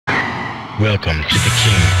Welcome to the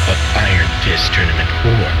King of Iron Fist Tournament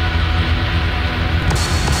 4.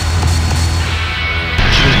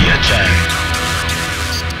 Julia Chang.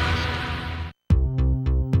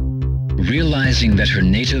 Realizing that her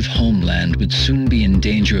native homeland would soon be in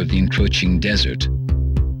danger of the encroaching desert,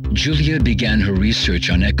 Julia began her research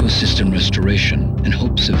on ecosystem restoration in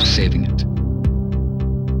hopes of saving it.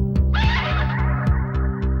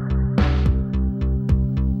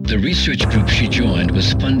 The research group she joined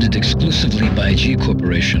was funded exclusively by G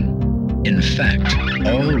Corporation. In fact,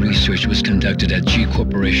 all research was conducted at G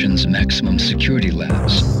Corporation's maximum security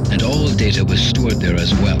labs, and all data was stored there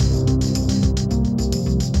as well.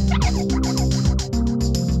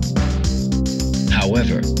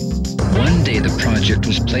 However, one day the project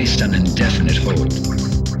was placed on indefinite hold.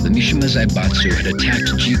 The Mishima Zaibatsu had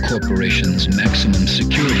attacked G Corporation's maximum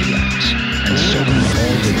security labs and stolen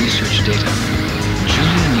all the research data.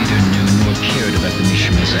 Julia neither knew nor cared about the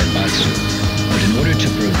Mishima Zaibatsu, but in order to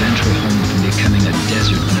prevent her home from becoming a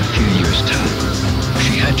desert in a few years' time,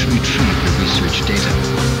 she had to retrieve the research data.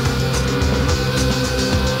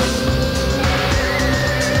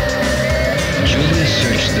 Julia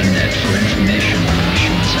searched the net for information on the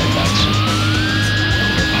Mishima Zaibatsu.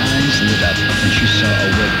 Her eyes lit up when she saw a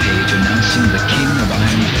web page announcing the King of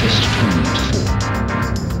Iron Fist Tournament 4.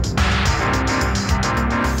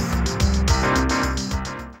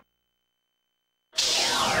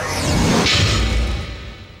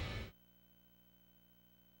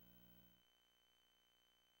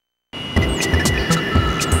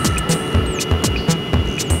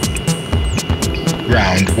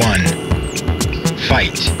 Round 1.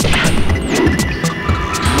 Fight.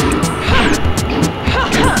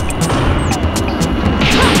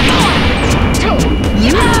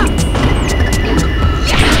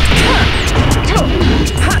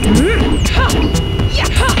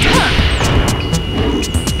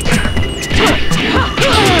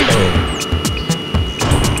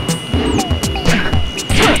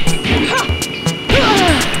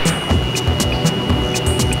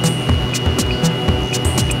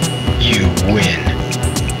 Win.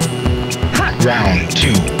 Round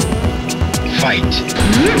 2. Fight.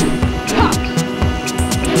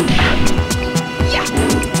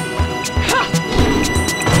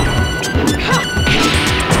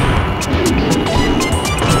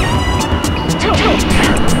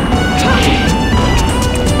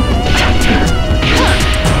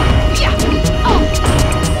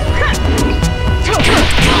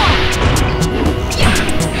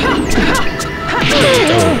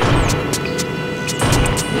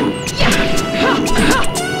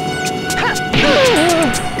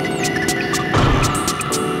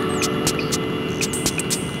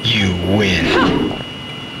 You win.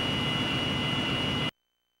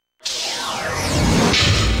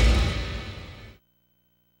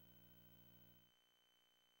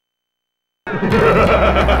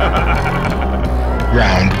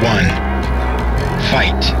 Round 1.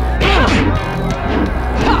 Fight.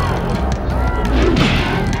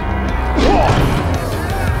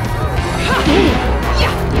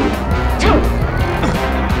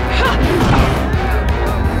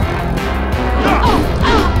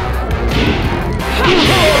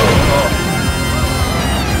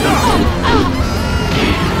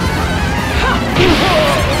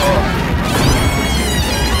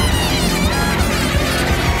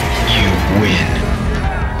 Win.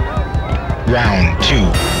 Round 2.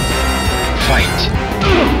 Fight.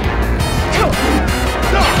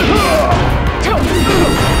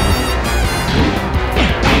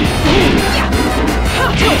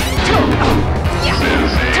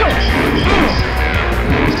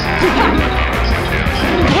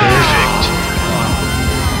 Perfect.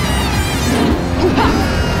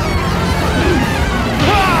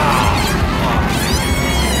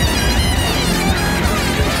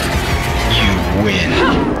 Win.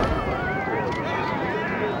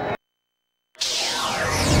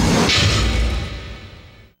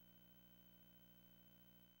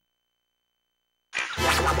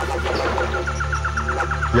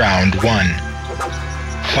 Round 1.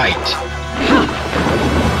 Fight.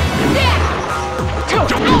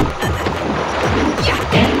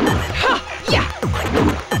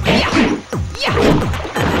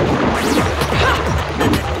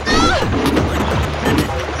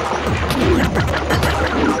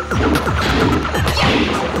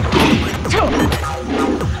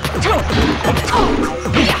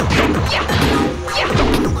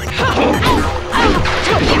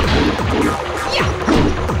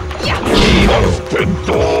 Open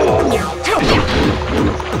door!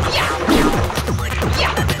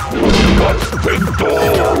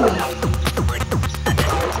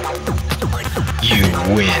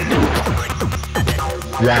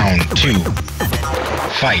 Round 2.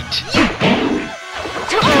 Fight.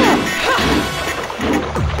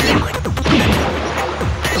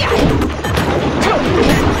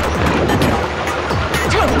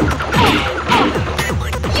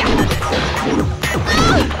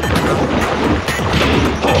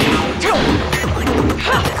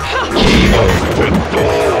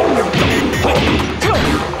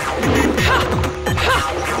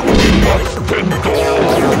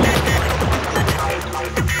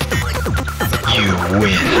 You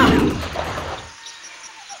win.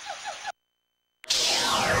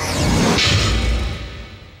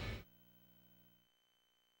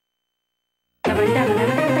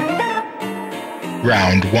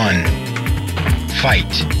 Round 1.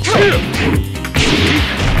 Fight.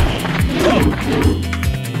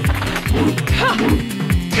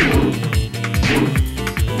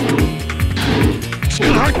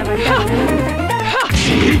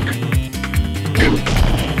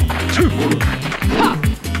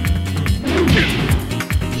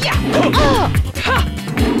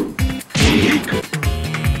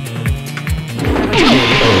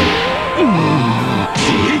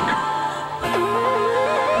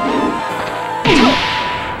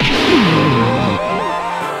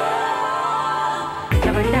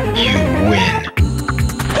 You win.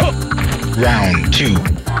 Round 2.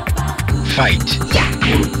 Fight.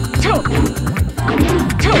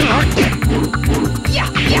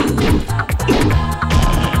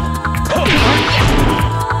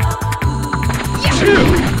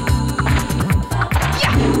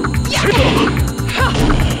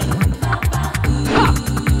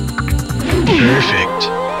 Perfect.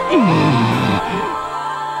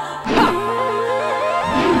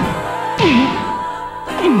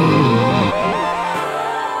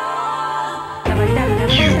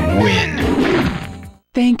 You win.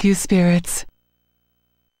 Thank you, spirits.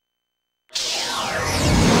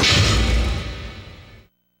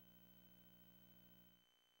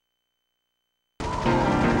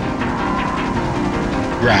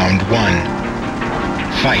 Round 1.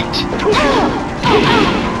 Fight.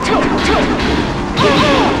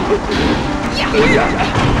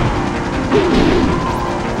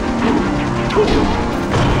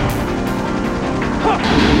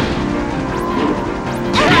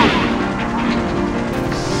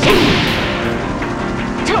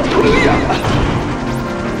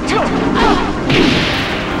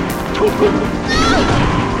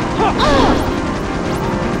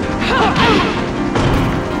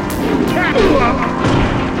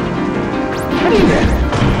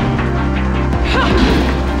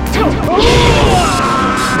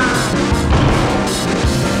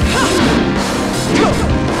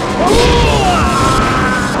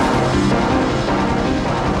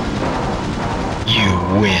 You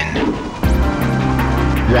win.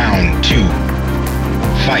 Round 2.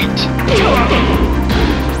 Fight.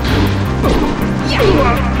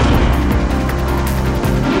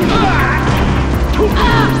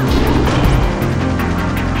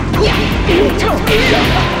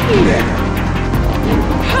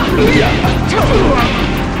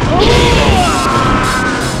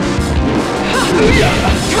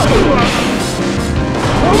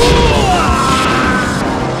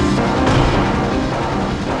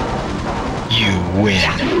 You win.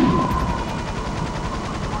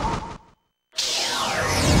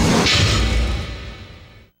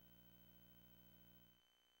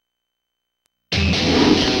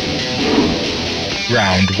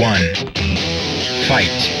 Round 1.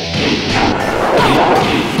 Fight.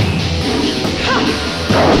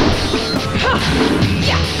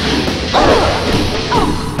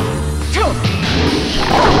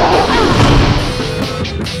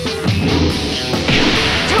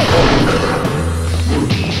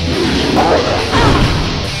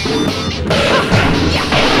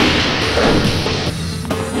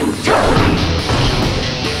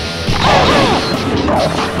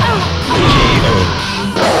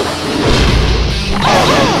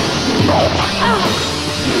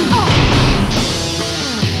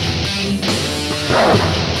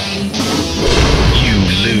 You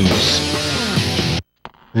lose.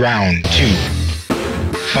 Round 2.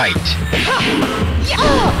 Fight.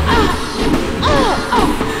 KO.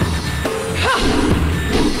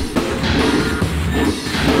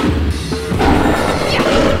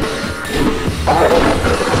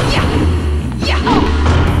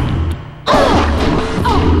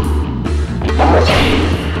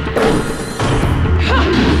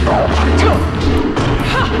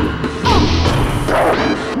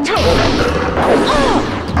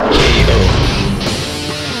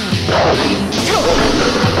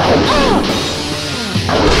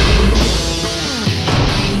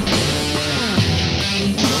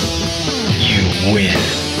 win.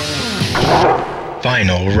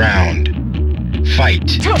 Final round.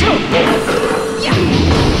 Fight.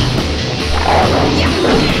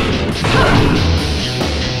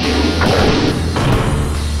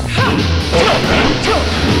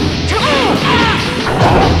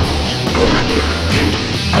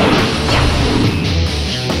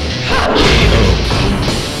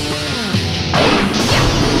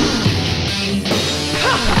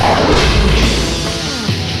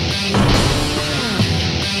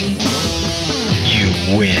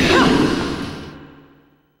 You win.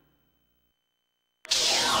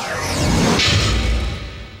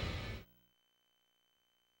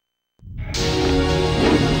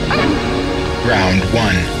 Round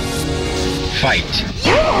 1. Fight.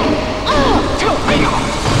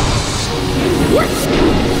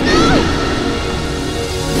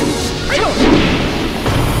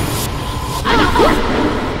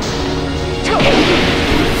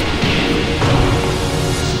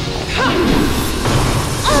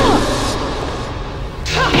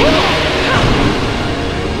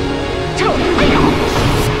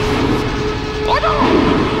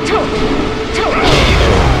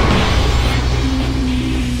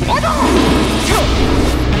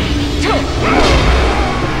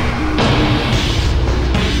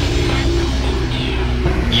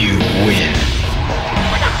 You win.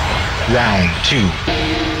 Round 2.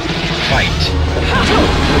 Fight.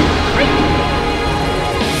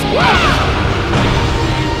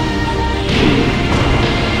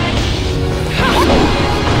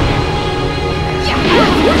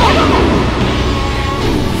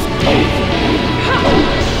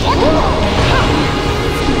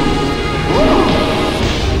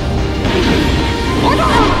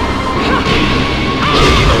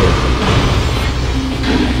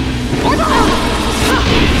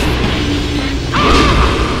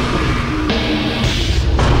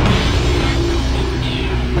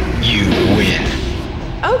 You win.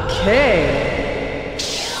 Okay.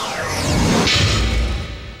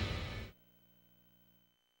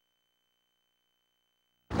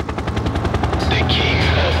 The King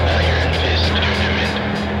of Iron Fist Tournament.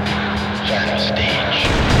 Final stage.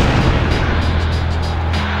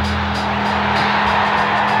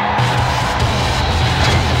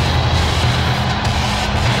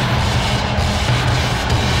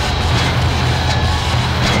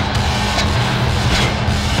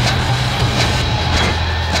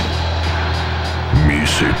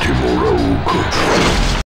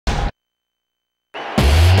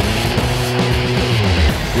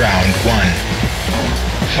 Round 1.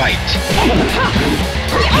 Fight.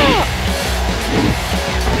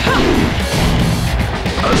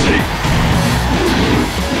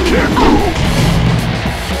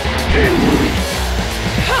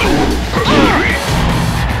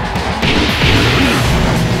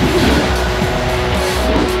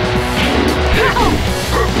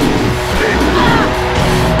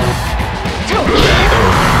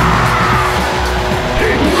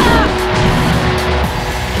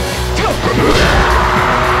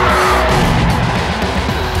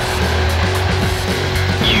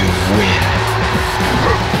 You win.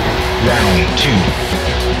 Round 2.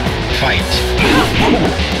 Fight.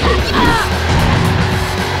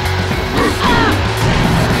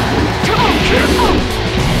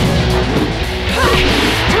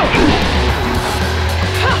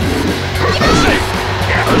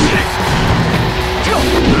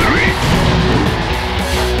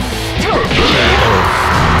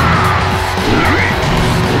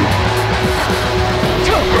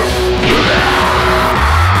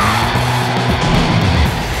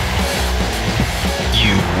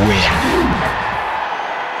 You win.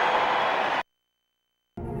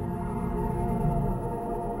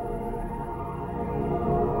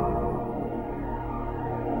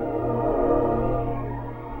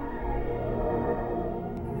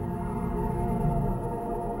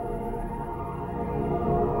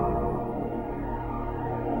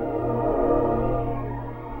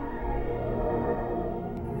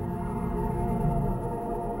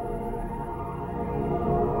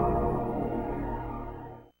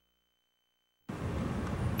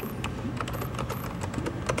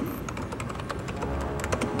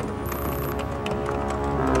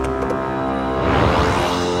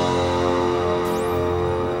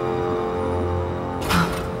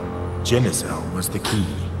 Genicel was the key.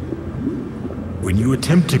 When you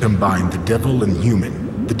attempt to combine the devil and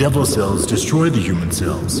human, the devil cells destroy the human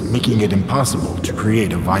cells, making it impossible to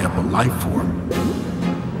create a viable life form.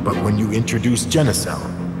 But when you introduce Genicel,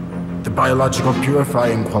 the biological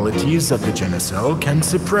purifying qualities of the Genicel can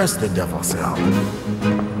suppress the devil cell.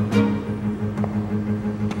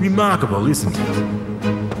 Remarkable, isn't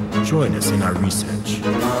it? join us in our research.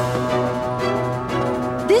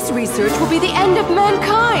 This research will be the end of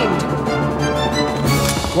mankind!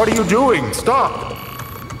 What are you doing? Stop!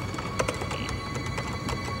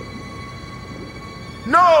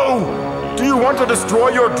 No! Do you want to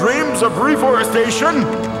destroy your dreams of reforestation?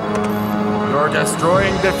 You're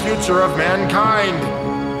destroying the future of mankind.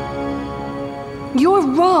 You're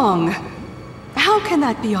wrong! How can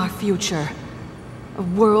that be our future? A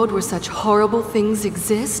world where such horrible things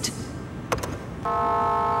exist?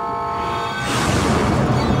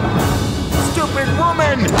 Stupid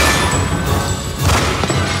woman!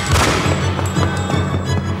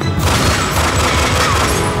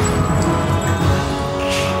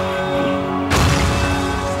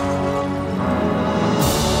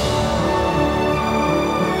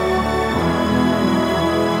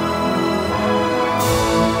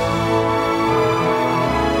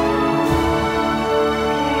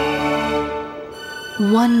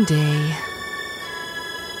 One day,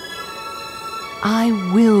 I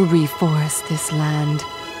will reforest this land.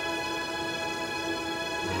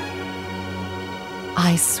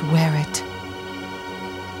 I swear it.